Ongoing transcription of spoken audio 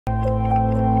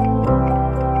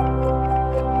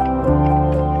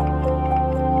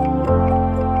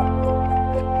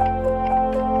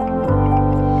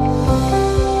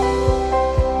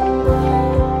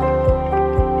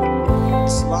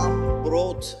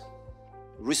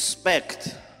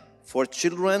respect for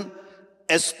children,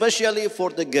 especially for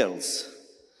the girls.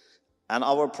 And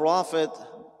our Prophet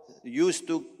used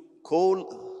to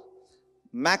call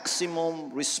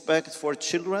maximum respect for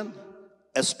children,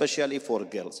 especially for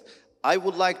girls. I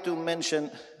would like to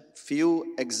mention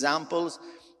few examples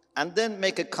and then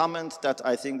make a comment that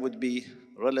I think would be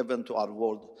relevant to our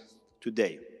world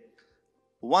today.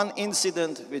 One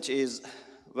incident which is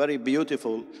very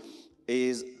beautiful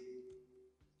is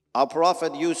our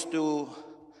Prophet used to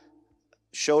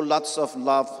show lots of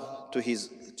love to his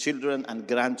children and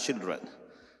grandchildren.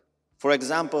 For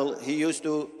example, he used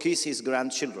to kiss his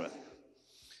grandchildren.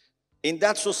 In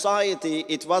that society,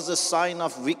 it was a sign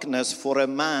of weakness for a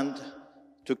man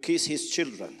to kiss his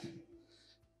children.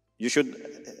 You should,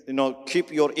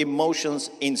 keep your emotions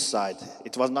inside.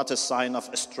 It was not a sign of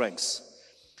strength.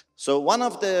 So one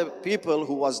of the people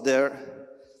who was there,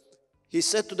 he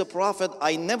said to the Prophet,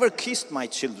 I never kissed my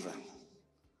children.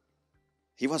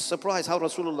 He was surprised how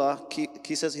Rasulullah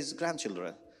kisses his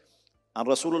grandchildren. And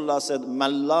Rasulullah said,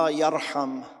 Man la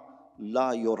yarham,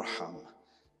 la yurham.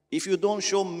 If you don't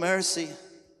show mercy,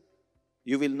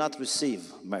 you will not receive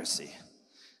mercy.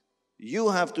 You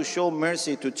have to show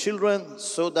mercy to children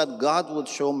so that God would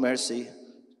show mercy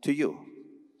to you.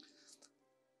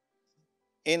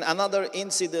 In another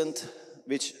incident,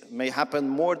 which may happen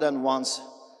more than once,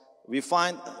 we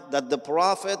find that the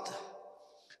Prophet,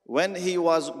 when he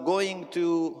was going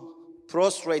to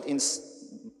prostrate in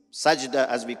sajda,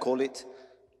 as we call it,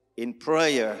 in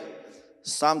prayer,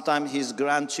 sometimes his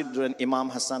grandchildren, Imam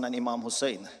Hassan and Imam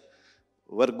Hussein,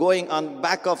 were going on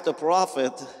back of the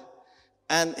Prophet,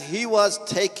 and he was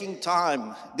taking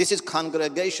time. This is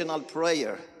congregational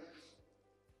prayer.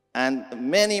 And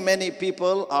many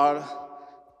people are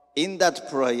in that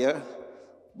prayer,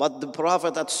 but the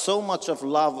Prophet had so much of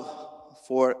love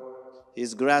for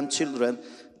his grandchildren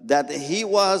that he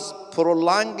was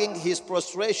prolonging his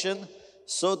prostration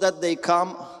so that they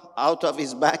come out of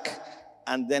his back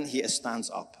and then he stands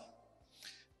up.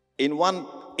 In one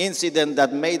incident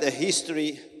that made a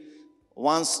history,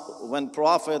 once when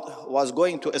Prophet was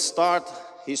going to start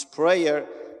his prayer,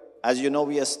 as you know,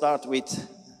 we start with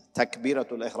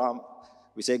Takbiratul Ihram.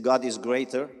 We say God is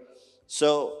greater.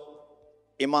 So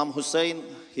Imam Hussein,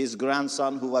 his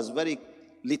grandson, who was very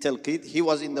little kid, he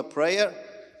was in the prayer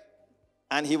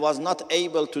and he was not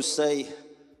able to say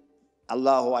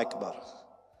Allahu Akbar.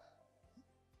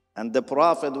 And the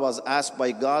Prophet was asked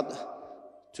by God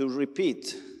to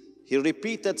repeat. He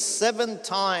repeated 7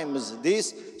 times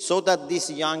this so that this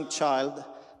young child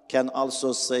can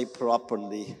also say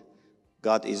properly,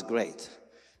 God is great.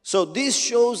 So this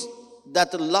shows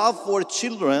that love for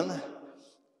children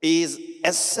is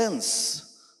essence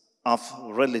of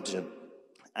religion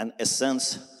and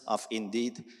essence of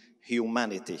indeed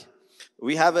humanity.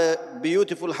 We have a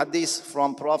beautiful hadith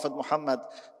from Prophet Muhammad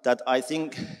that I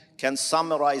think can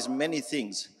summarize many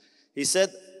things. He said,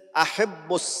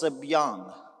 Ahibbu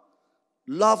sabyan,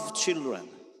 love children.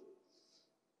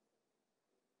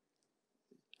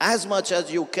 As much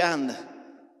as you can,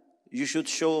 you should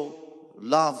show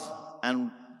love and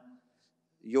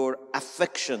your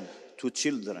affection to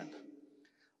children.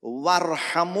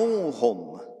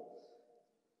 Warhamuhum,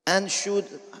 and should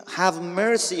have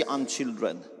mercy on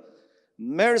children.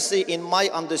 Mercy, in my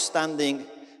understanding,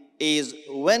 is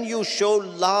when you show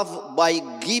love by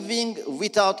giving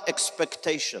without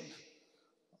expectation.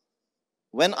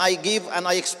 When I give and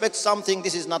I expect something,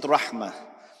 this is not rahmah.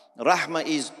 Rahmah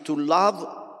is to love,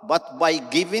 but by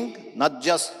giving, not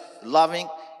just loving,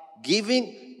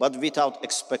 giving, but without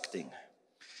expecting.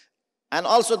 And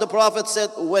also the Prophet said,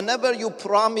 whenever you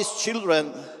promise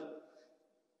children,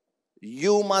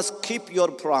 you must keep your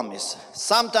promise.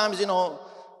 Sometimes,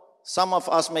 some of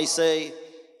us may say,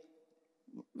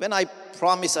 when I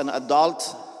promise an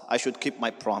adult, I should keep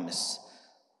my promise.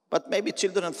 But maybe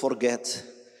children forget.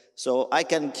 So I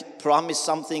can promise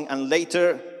something and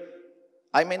later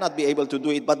I may not be able to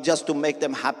do it, but just to make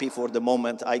them happy for the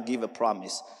moment, I give a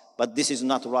promise. But this is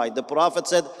not right. The Prophet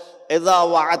said,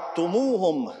 إِذَا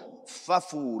وَعَدْتُمُوهُمْ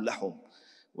فَفُوا لَهُمْ.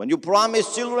 When you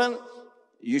promise children,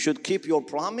 you should keep your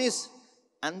promise.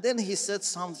 And then he said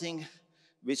something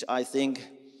which I think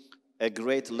a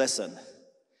great lesson.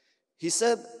 He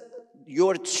said,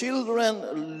 your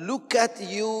children look at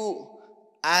you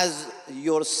as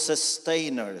your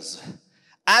sustainers,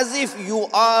 as if you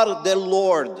are the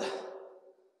Lord.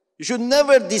 You should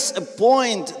never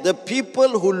disappoint the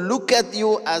people who look at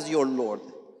you as your Lord.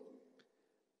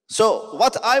 So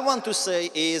what I want to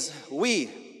say is,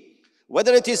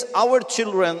 whether it is our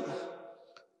children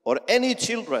or any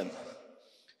children,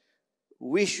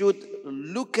 we should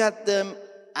look at them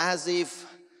as if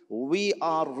we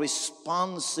are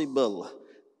responsible,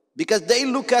 because they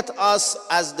look at us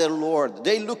as their Lord.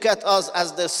 They look at us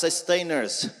as their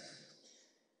sustainers.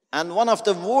 And one of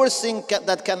the worst things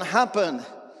that can happen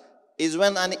is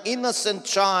when an innocent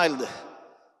child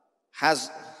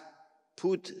has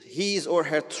put his or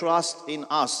her trust in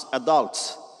us,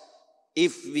 adults,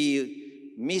 if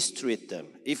we mistreat them,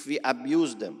 if we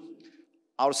abuse them.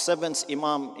 Our seventh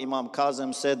Imam, Imam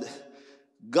Kazim, said,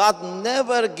 God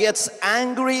never gets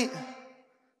angry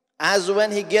as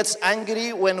when he gets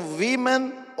angry when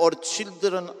women or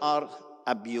children are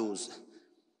abused.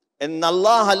 إن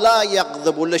الله لا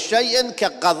يغضب لشيء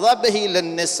كغضبه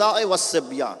للنساء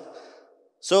والصبيان.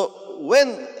 So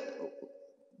when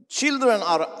children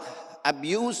are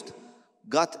abused,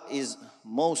 God is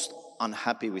most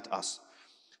unhappy with us.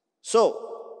 So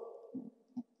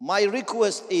my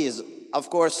request is, of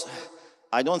course,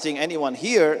 I don't think anyone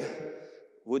here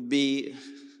would be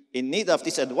in need of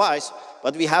this advice,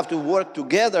 but we have to work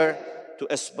together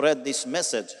to spread this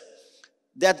message.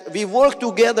 That we work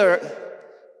together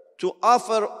to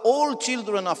offer all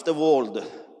children of the world,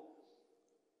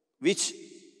 which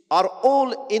are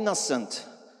all innocent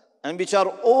and which are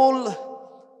all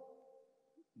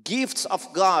gifts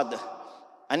of God.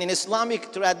 And in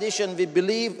Islamic tradition, we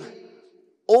believe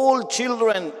all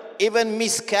children, even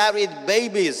miscarried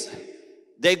babies,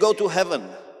 they go to heaven.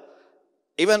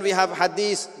 Even we have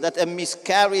hadith that a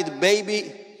miscarried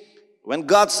baby, when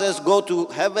God says go to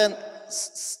heaven,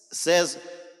 says,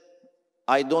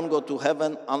 I don't go to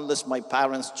heaven unless my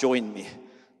parents join me.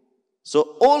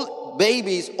 So all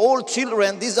babies, all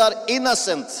children, these are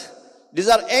innocent. These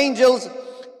are angels,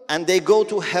 and they go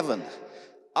to heaven.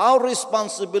 Our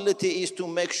responsibility is to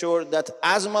make sure that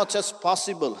as much as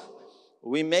possible,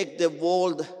 we make the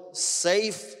world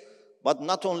safe, but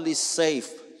not only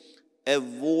safe, a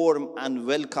warm and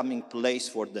welcoming place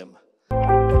for them.